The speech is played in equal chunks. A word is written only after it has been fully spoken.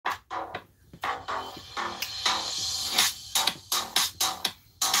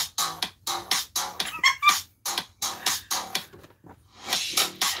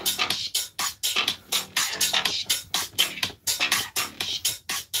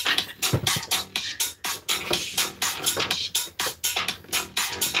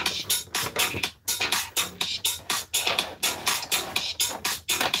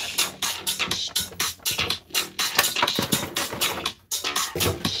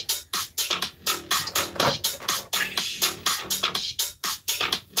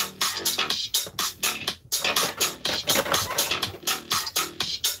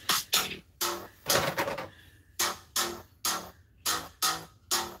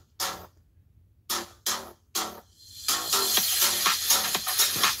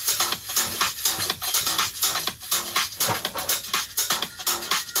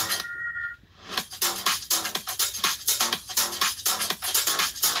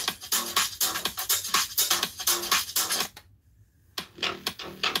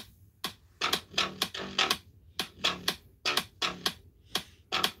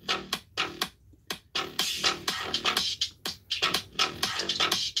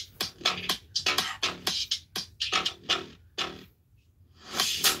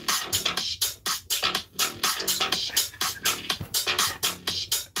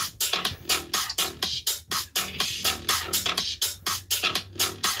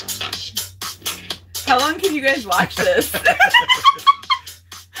How long can you guys watch this? All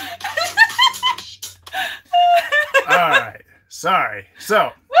right. Sorry.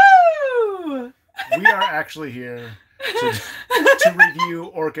 So, Woo! we are actually here to review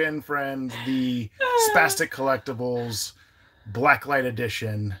Orca and Friends, the Spastic Collectibles Blacklight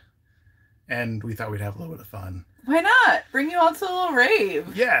Edition. And we thought we'd have a little bit of fun. Why not? Bring you all to a little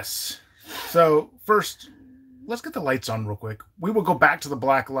rave. Yes. So, first, let's get the lights on real quick. We will go back to the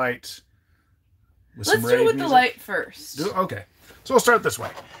black light. Let's do it with the light first. Okay. So, we'll start this way.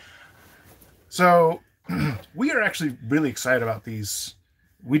 So, we are actually really excited about these.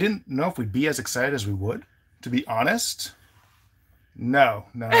 We didn't know if we'd be as excited as we would, to be honest. No.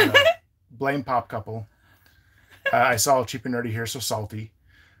 Blame popcouple. I saw Cheap and Nerdy here, so salty.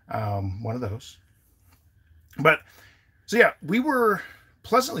 One of those. But, so yeah, we were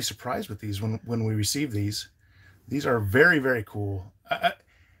pleasantly surprised with these when we received these. These are very, very cool.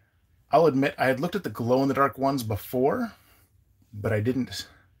 I'll admit, I had looked at the glow-in-the-dark ones before, but I didn't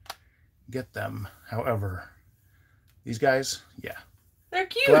get them. However, these guys, yeah. They're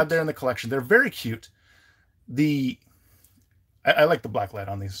cute. Glad they're in the collection. They're very cute. I like the black light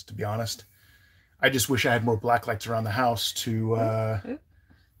on these, to be honest. I just wish I had more black lights around the house to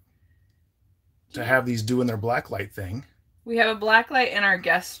have these doing their black light thing. We have a black light in our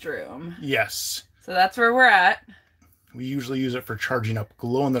guest room. Yes. So that's where we're at. We usually use it for charging up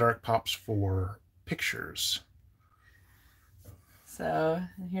glow-in-the-dark pops for pictures. So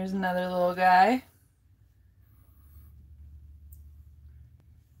here's another little guy.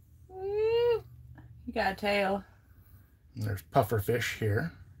 Woo. You got a tail. And there's pufferfish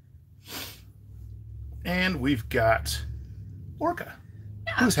here. And we've got Orca,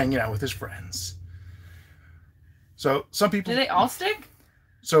 who's hanging out with his friends. So some people... Do they all stick?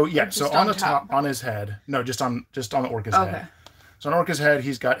 So yeah, so on the top, on his head. No, just on the Orca's head. So on Orca's head,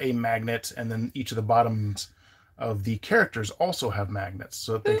 he's got a magnet, and then each of the bottoms of the characters also have magnets,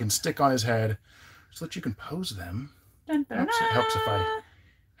 so that they can stick on his head, so that you can pose them. It helps if I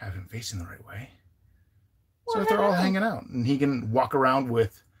have him facing the right way. So if they're all hanging out, and he can walk around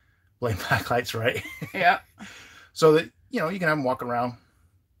with blame backlights, right? Yeah. So that, you know, you can have him walk around.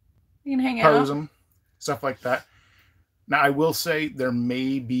 You can hang out. Pose them, stuff like that. Now, I will say there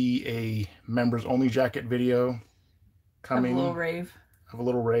may be a members-only jacket video coming. Have a little rave. Have a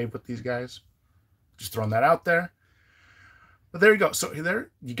little rave with these guys. Just throwing that out there. But there you go. So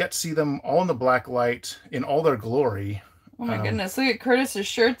there, you get to see them all in the black light in all their glory. Oh my goodness. Look at Curtis's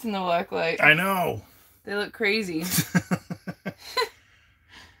shirts in the black light. I know. They look crazy. But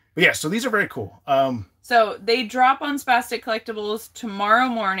yeah, so these are very cool. So they drop on Spastic Collectibles tomorrow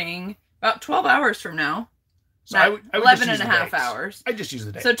morning, about 12 hours from now. So I would 11 and a half hours. I just use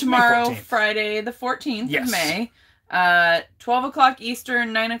the date. So tomorrow, Friday, the 14th of May, 12 o'clock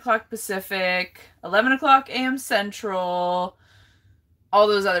Eastern, 9 o'clock Pacific, 11 o'clock AM Central, all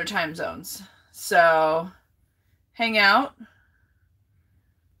those other time zones. So hang out,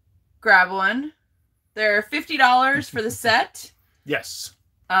 grab one. They're $50 for the set. Yes.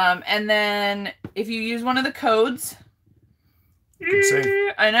 And then if you use one of the codes,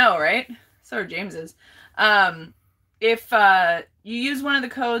 save. I know, right? So are James's. If you use one of the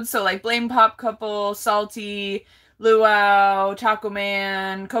codes, so like Blame popcouple, Salty, Luau, Taco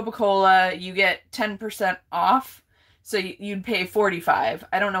Man, Coca-Cola, you get 10% off. So you'd pay $45.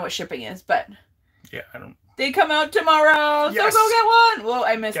 I don't know what shipping is, but yeah, I don't. They come out tomorrow, yes. So go get one. Whoa,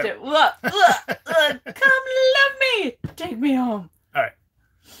 I missed it. Come love me. Take me home. All right.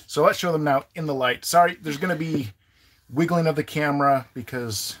 So let's show them now in the light. Sorry, there's going to be wiggling of the camera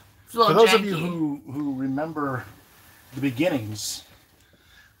because for those of you who remember the beginnings,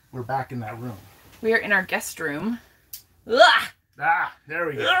 we're back in that room. We are in our guest room. Ah, there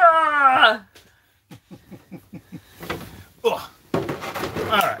we go. All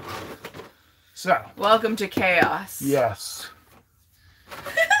right. So. Welcome to chaos. Yes.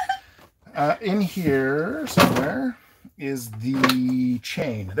 In here somewhere is the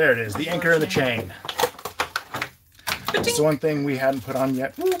chain. There it is, the anchor and the chain. So one thing we hadn't put on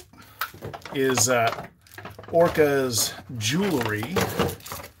yet is Orca's jewelry.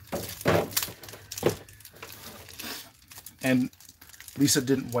 And Lisa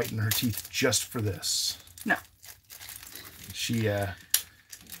didn't whiten her teeth just for this. No. She, yeah,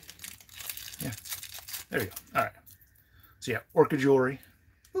 there we go. All right. So yeah, Orca jewelry.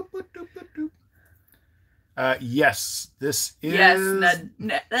 Boop, boop, doop, doop, doop. Yes, this is... Yes,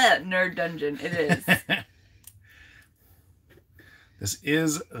 Nerd Dungeon, it is. This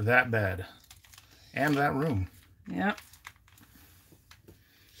is that bed. And that room. Yep.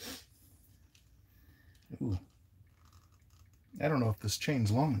 Ooh. I don't know if this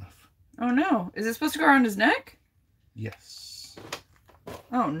chain's long enough. Oh no. Is it supposed to go around his neck? Yes.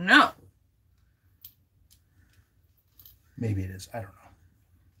 Oh no. Maybe it is. I don't know.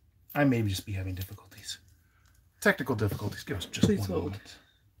 I may just be having difficulties. Technical difficulties. Give us just Please one hold. moment.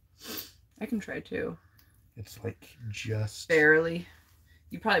 I can try too. It's like just... Barely.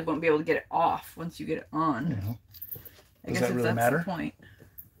 You probably won't be able to get it off once you get it on. You know. I guess if that's the point.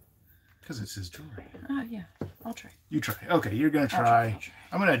 Because it's his jewelry. Yeah. I'll try. You try. Okay, you're going to try. I'll try.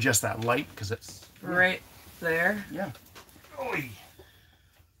 I'm going to adjust that light because it's... Right there. Yeah. Oy.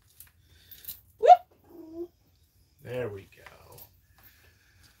 Whoop. There we go.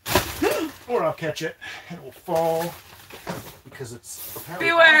 Or I'll catch it and it will fall because it's apparently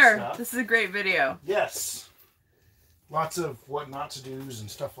beware! This is a great video. Yes. Lots of what not to do's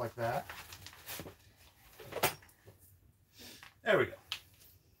and stuff like that. There we go.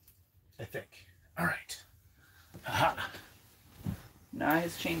 I think. All right. Aha. Nah,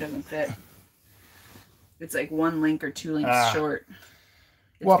 his chain doesn't fit. It's like 1 link or 2 links short.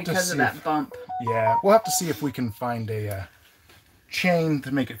 It's we'll because of that bump. Yeah, we'll have to see if we can find a chain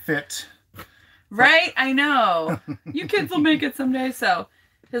to make it fit. Right? I know. You kids will make it someday. So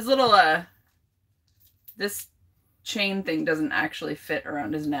his little, this chain thing doesn't actually fit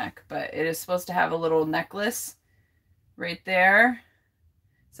around his neck, but it is supposed to have a little necklace right there.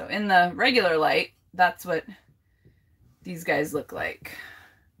 So in the regular light, that's what these guys look like.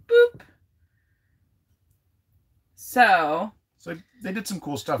 Boop. So they did some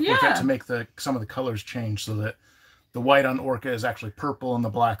cool stuff with it to make some of the colors change so that the white on Orca is actually purple in the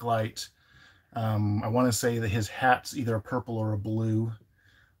black light. I want to say that his hat's either a purple or a blue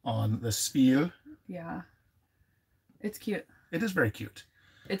on the Spiel. Yeah. It's cute. It is very cute.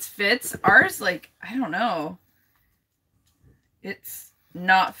 It fits. Ours, like, I don't know. It's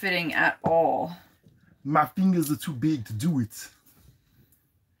not fitting at all. My fingers are too big to do it.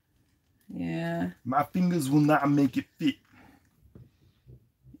 Yeah. My fingers will not make it fit.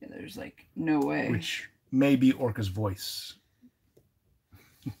 Yeah, there's like no way. Which may be Orca's voice.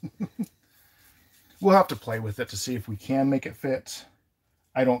 We'll have to play with it to see if we can make it fit.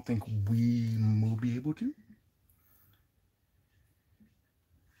 I don't think we will be able to.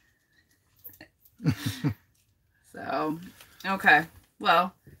 So, okay.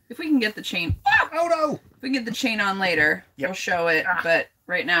 Well, if we can get the chain... Oh no! If we can get the chain on later, we'll show it. But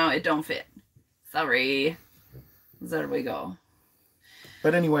right now, it don't fit. Sorry. There we go.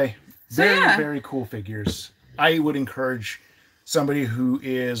 But anyway, very cool figures. I would encourage somebody who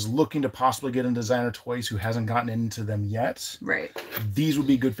is looking to possibly get into designer toys who hasn't gotten into them yet. Right. These would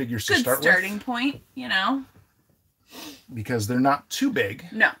be good figures to start with. Good starting point, you know. Because they're not too big.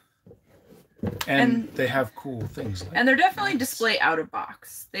 No. And they have cool things. And they're definitely display out of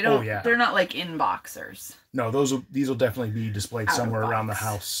box. They don't. They're not like in boxers. No, these will definitely be displayed somewhere around the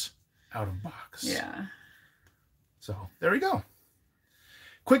house, out of box. Yeah. So there we go.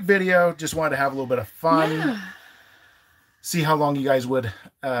 Quick video. Just wanted to have a little bit of fun. Yeah. See how long you guys would.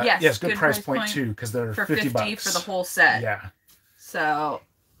 Yes, good price point too, because they're for $50 for the whole set. Yeah. So,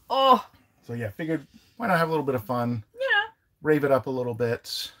 So yeah, figured why not have a little bit of fun? Yeah. Rave it up a little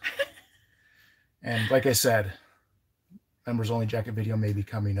bit. And like I said, members only jacket video may be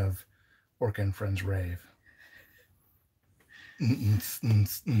coming of Orca and Friends rave.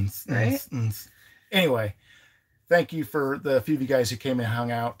 Right? Anyway, thank you for the few of you guys who came and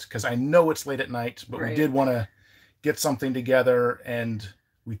hung out, because I know it's late at night, but we did want to get something together, and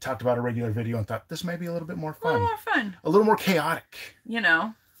we talked about a regular video and thought this might be a little bit more fun. A little more fun. A little more chaotic. You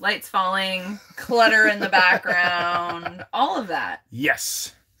know, lights falling, clutter in the background, all of that.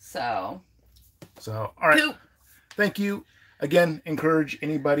 Yes. So, all right. Thank you. Again, encourage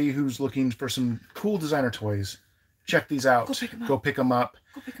anybody who's looking for some cool designer toys. Check these out. Go pick them up.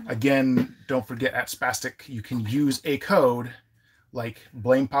 Again, don't forget at Spastic, you can use a code like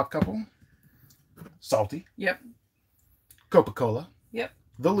Blame popcouple, Salty. Yep. Coca-Cola. Yep.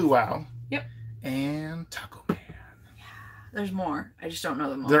 The Luau. Yep. And Taco Man. Yeah. There's more. I just don't know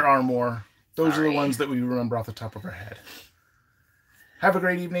them all. There are more. Those are the ones that we remember off the top of our head. Have a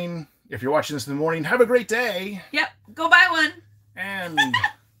great evening. If you're watching this in the morning, have a great day. Yep. Go buy one. And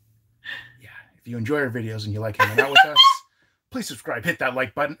yeah, if you enjoy our videos and you like hanging out with us, please subscribe, hit that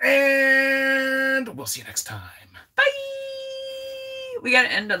like button, and we'll see you next time. Bye. We got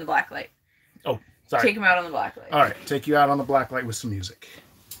to end on the black light. Oh, sorry. Take him out on the black light. All right. Take you out on the black light with some music.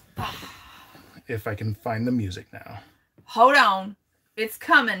 If I can find the music now. Hold on. It's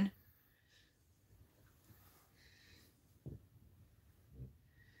coming.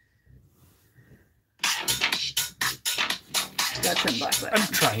 Got to turn black light. I'm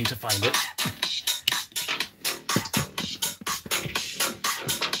trying to find it.